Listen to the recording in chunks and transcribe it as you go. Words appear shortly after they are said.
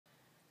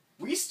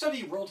We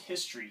study world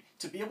history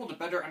to be able to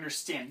better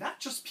understand not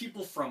just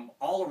people from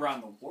all around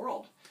the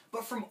world,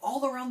 but from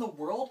all around the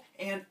world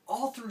and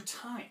all through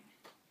time.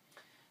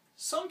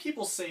 Some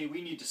people say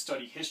we need to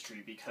study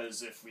history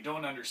because if we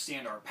don't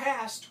understand our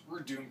past, we're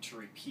doomed to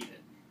repeat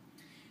it.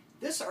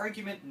 This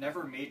argument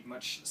never made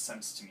much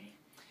sense to me.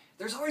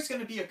 There's always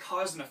going to be a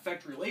cause and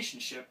effect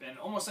relationship in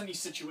almost any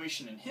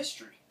situation in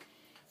history.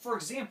 For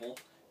example,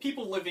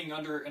 people living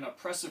under an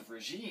oppressive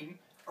regime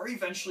are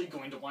eventually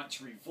going to want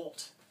to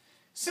revolt.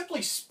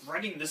 Simply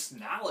spreading this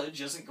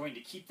knowledge isn't going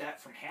to keep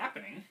that from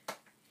happening.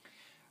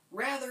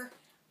 Rather,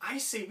 I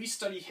say we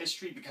study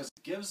history because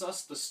it gives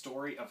us the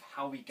story of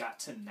how we got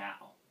to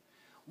now.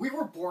 We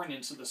were born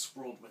into this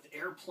world with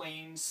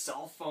airplanes,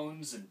 cell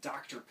phones, and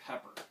Dr.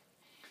 Pepper.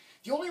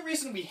 The only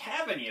reason we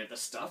have any of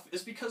this stuff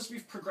is because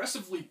we've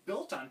progressively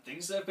built on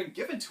things that have been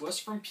given to us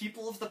from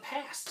people of the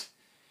past.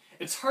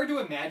 It's hard to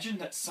imagine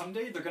that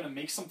someday they're going to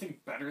make something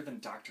better than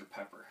Dr.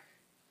 Pepper.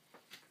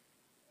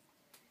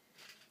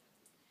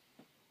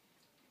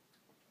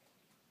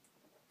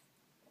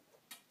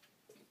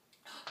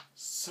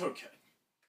 So good.